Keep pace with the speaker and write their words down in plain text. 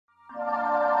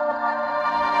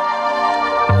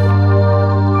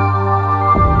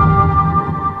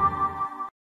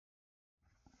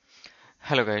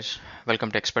guys,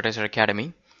 welcome to Expertisor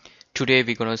Academy. Today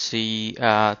we're going to see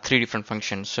three different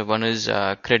functions. So one is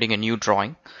creating a new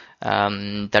drawing.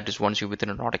 That is once you're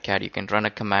within an AutoCAD, you can run a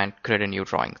command, create a new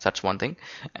drawing. That's one thing.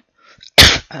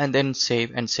 And then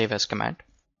save and save as command.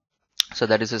 So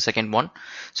that is the second one.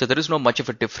 So there is no much of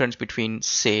a difference between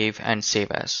save and save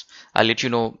as. I'll let you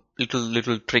know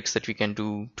little tricks that we can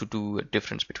do to do a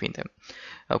difference between them.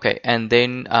 Okay, and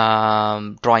then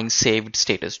drawing saved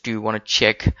status. Do you want to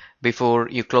check before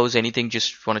you close anything?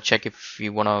 Just want to check if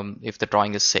the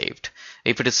drawing is saved.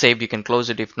 If it is saved, you can close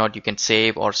it. If not, you can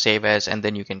save or save as, and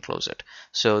then you can close it.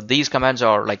 So these commands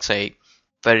are like, say,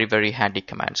 very handy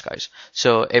commands, guys.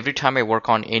 So every time I work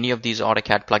on any of these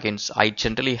AutoCAD plugins, I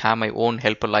generally have my own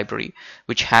helper library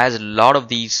which has a lot of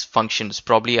these functions.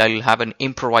 Probably I'll have an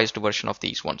improvised version of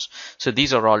these ones. So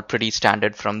these are all pretty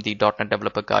standard from the .NET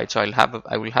Developer Guide. So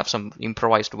I will have some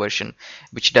improvised version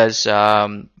which does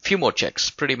few more checks,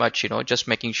 pretty much, just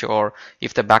making sure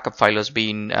if the backup file has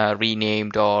been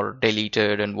renamed or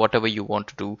deleted and whatever you want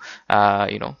to do,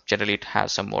 generally it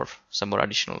has some more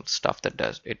additional stuff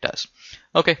that it does.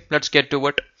 Okay, let's get to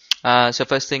it. So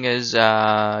first thing is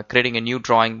creating a new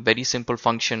drawing, very simple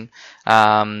function.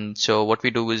 So what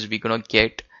we do is we're gonna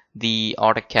get the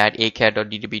AutoCAD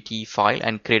ACAD.dwt file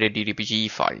and create a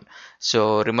DWG file.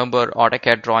 So remember,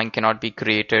 AutoCAD drawing cannot be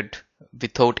created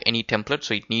without any template,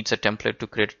 so it needs a template to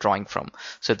create a drawing from.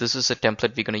 So this is a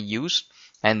template we're gonna use.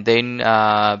 And then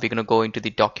we're going to go into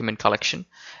the document collection,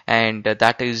 and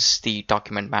that is the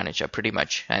document manager pretty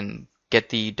much, and get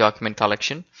the document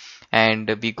collection. And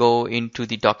we go into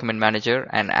the document manager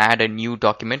and add a new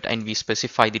document, and we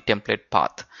specify the template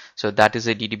path. So that is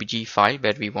a DWG file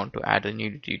where we want to add a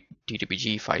new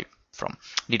DWG file from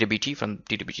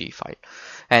DWG file.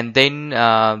 And then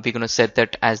we're going to set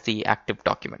that as the active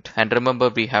document. And remember,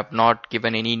 we have not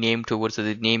given any name towards it.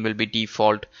 The name will be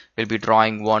default, will be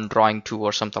drawing 1, drawing 2,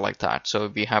 or something like that.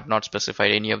 So we have not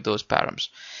specified any of those params.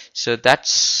 So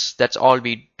that's all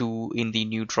we do in the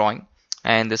new drawing.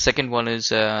 And the second one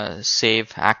is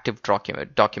save active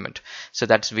document. So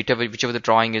that's whichever the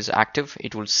drawing is active,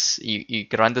 it will you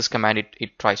can run this command,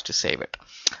 it tries to save it.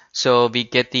 So we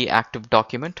get the active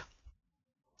document,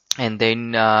 and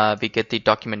then we get the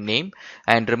document name.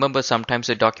 And remember, sometimes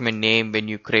the document name, when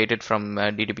you create it from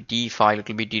DWG file, it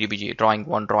will be DWG drawing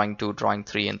 1, drawing 2, drawing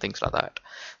 3, and things like that.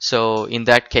 So in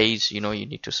that case, you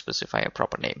need to specify a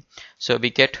proper name. So we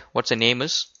get what the name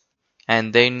is,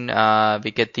 and then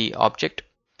we get the object.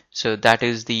 So that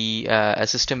is the a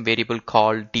system variable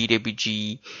called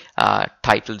DWG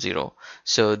title 0.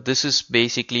 So this is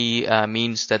basically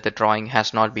means that the drawing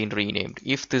has not been renamed.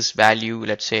 If this value,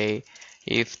 let's say,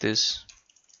 if this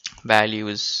value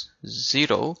is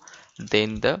 0,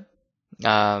 then the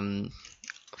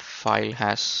file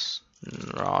has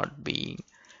not been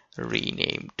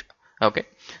renamed. Okay,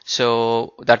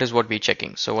 so that is what we're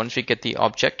checking. So once we get the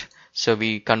object, so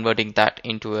we converting that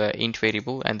into a int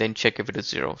variable, and then check if it is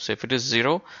 0. So if it is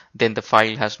 0, then the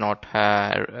file has not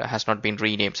been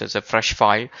renamed. So it's a fresh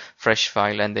file,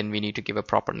 and then we need to give a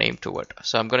proper name to it.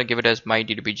 So I'm going to give it as my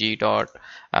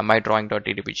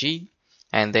drawing.dwg,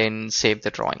 and then save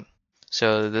the drawing.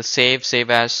 So the save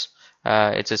as,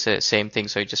 it's just the same thing.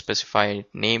 So you just specify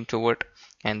name to it,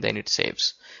 and then it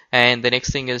saves. And the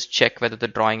next thing is check whether the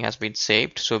drawing has been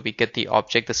saved. So we get the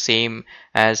object the same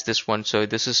as this one. So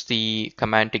this is the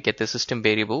command to get the system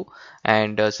variable.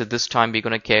 And so this time we're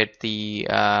going to get the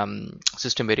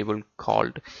system variable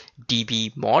called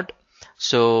dbmod.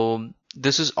 So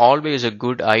this is always a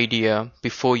good idea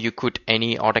before you quit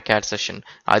any AutoCAD session,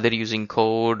 either using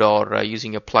code or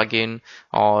using a plugin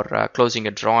or closing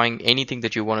a drawing, anything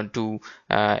that you want to do,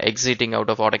 exiting out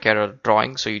of AutoCAD or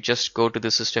drawing. So you just go to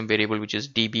the system variable, which is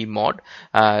dbmod.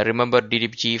 Remember,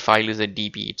 DWG file is a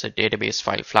DB, it's a database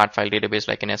file, flat file database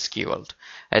like an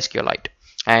SQLite.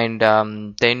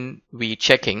 And then we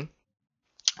checking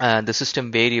the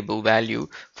system variable value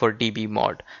for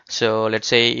dbmod. So let's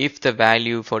say if the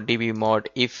value for dbmod,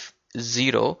 if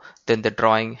 0, then the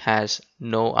drawing has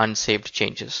no unsaved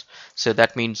changes. So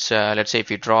that means let's say if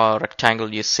you draw a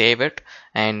rectangle, you save it,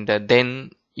 and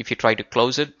then if you try to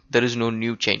close it, there is no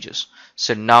new changes.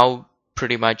 So now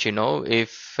pretty much,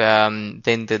 if then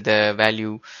the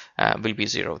value will be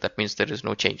 0. That means there is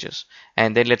no changes.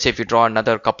 And then let's say if you draw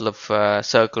another couple of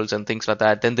circles and things like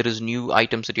that, then there is new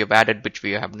items that you have added which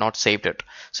we have not saved it.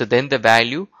 So then the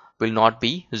value will not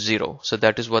be 0. So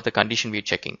that is what the condition we're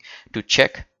checking, to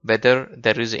check whether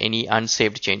there is any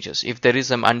unsaved changes. If there is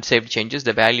some unsaved changes,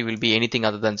 the value will be anything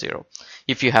other than 0.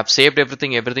 If you have saved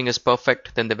everything, everything is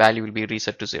perfect, then the value will be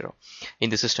reset to 0 in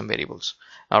the system variables.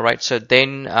 All right, so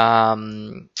then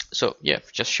so yeah,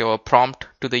 just show a prompt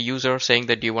to the user saying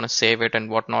that you want to save it and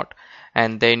whatnot,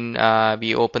 and then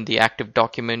we open the active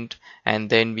document, and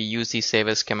then we use the save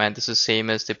as command. This is same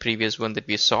as the previous one that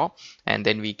we saw, and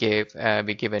then we give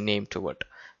a name to it.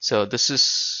 So this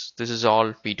is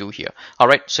all we do here. All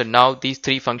right, so now these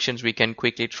three functions we can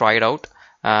quickly try it out.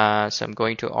 So I'm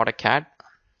going to AutoCAD.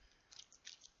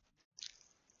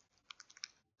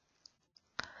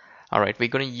 All right, we're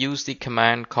going to use the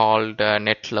command called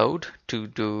netload to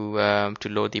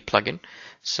load the plugin.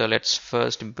 So let's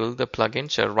first build the plugin.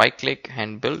 So right click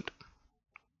and build.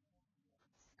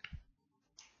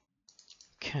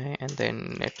 Okay, and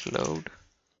then netload.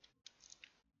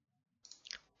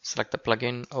 Select the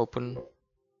plugin, open,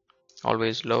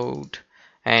 always load.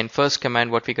 And first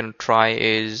command what we're going to try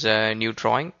is new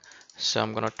drawing. So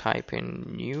I'm going to type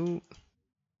in new.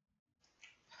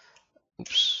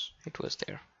 Oops, it was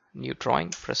there. New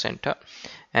drawing, press enter,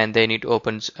 and then it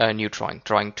opens a new drawing,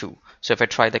 drawing 2. So if I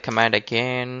try the command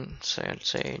again, so I'll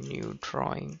say new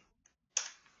drawing,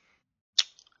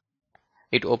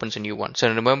 it opens a new one.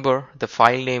 So remember, the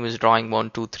file name is drawing 1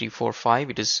 2 3 4 5.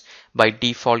 It is by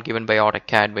default given by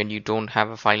AutoCAD when you don't have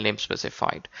a file name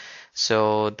specified.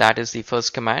 So that is the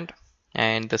first command.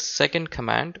 And the second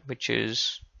command, which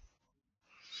is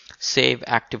save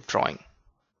active drawing.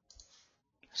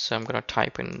 So I'm going to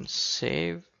type in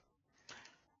save.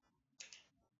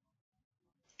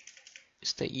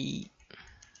 It's the E.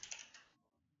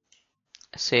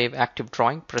 Save active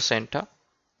drawing, press enter.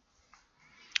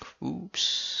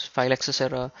 Oops, file access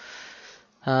error.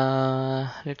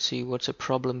 Let's see what's the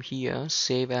problem here.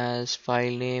 Save as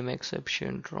file name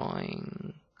exception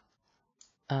drawing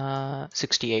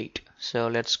 68. So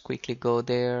let's quickly go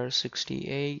there.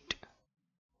 68.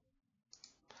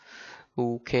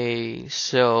 Okay,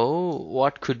 so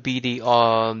what could be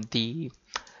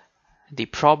the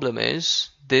problem is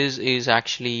this is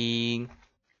actually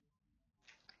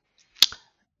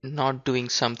not doing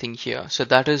something here. So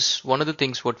that is one of the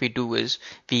things what we do is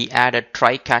we add a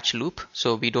try catch loop,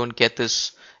 so we don't get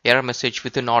this error message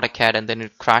within AutoCAD and then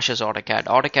it crashes AutoCAD.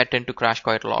 AutoCAD tend to crash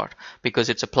quite a lot because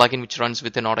it's a plugin which runs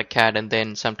within AutoCAD, and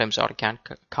then sometimes AutoCAD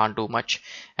can't do much,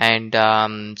 and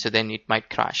so then it might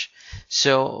crash.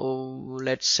 So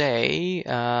let's say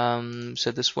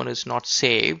so this one is not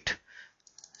saved,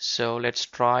 so let's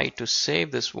try to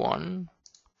save this one.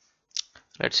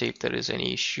 Let's see if there is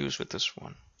any issues with this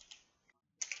one.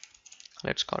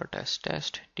 Let's call it as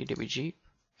test DWG.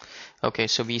 Okay,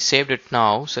 so we saved it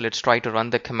now. So let's try to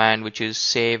run the command, which is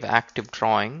save active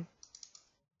drawing.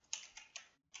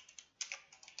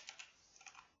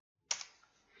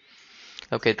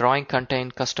 Okay, drawing contain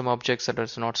custom objects that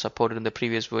is not supported in the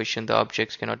previous version. The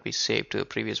objects cannot be saved to the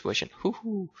previous version.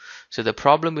 Hoo-hoo. So the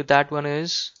problem with that one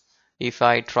is if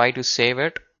I try to save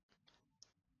it,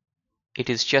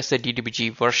 it is just a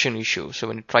DWG version issue. So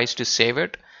when it tries to save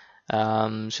it,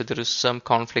 so there is some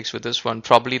conflicts with this one.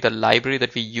 Probably the library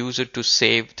that we use it to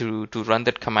save to run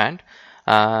that command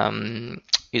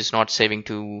is not saving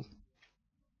to.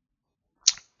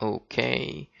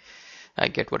 Okay, I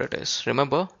get what it is.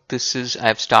 Remember, this is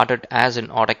I've started as an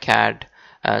AutoCAD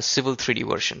Civil 3D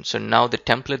version. So now the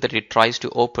template that it tries to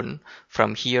open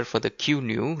from here for the Q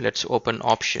new, let's open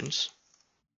options.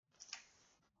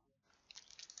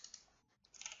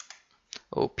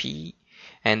 OP,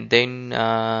 and then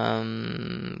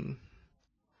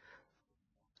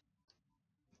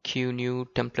Q new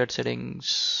template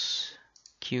settings,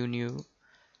 Q new.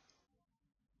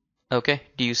 Okay,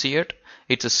 do you see it?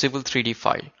 It's a Civil 3D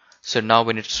file. So now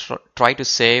when it's try to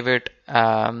save it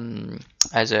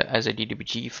as a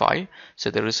DWG file,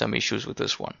 so there is some issues with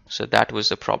this one. So that was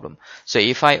the problem. So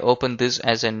if I open this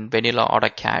as in vanilla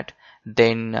AutoCAD,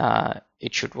 then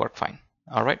it should work fine.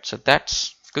 All right, so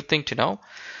that's good thing to know.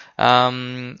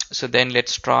 So then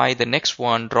let's try the next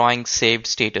one, drawing saved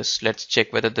status. Let's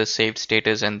check whether the saved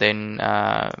status, and then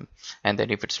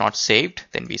if it's not saved,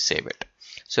 then we save it.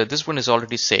 So this one is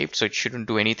already saved, so it shouldn't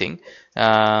do anything.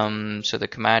 So the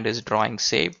command is drawing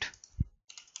saved.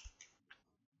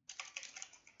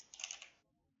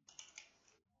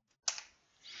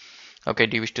 Okay,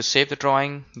 do you wish to save the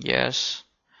drawing? Yes.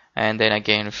 And then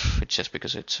again, it's just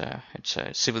because it's a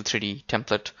Civil 3D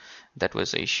template, that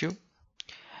was the issue.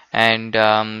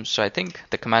 And so I think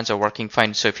the commands are working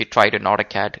fine. So if you try it in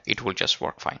AutoCAD, it will just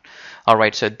work fine. All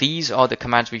right, so these are the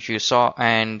commands which you saw,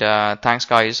 and thanks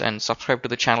guys, and subscribe to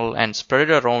the channel and spread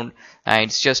it around.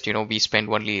 It's just, we spend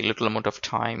only a little amount of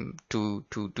time to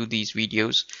do these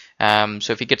videos.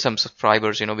 So if you get some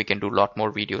subscribers, we can do a lot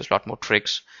more videos, a lot more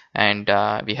tricks, and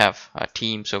we have a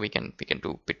team, so we can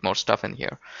do a bit more stuff in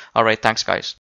here. All right, thanks guys.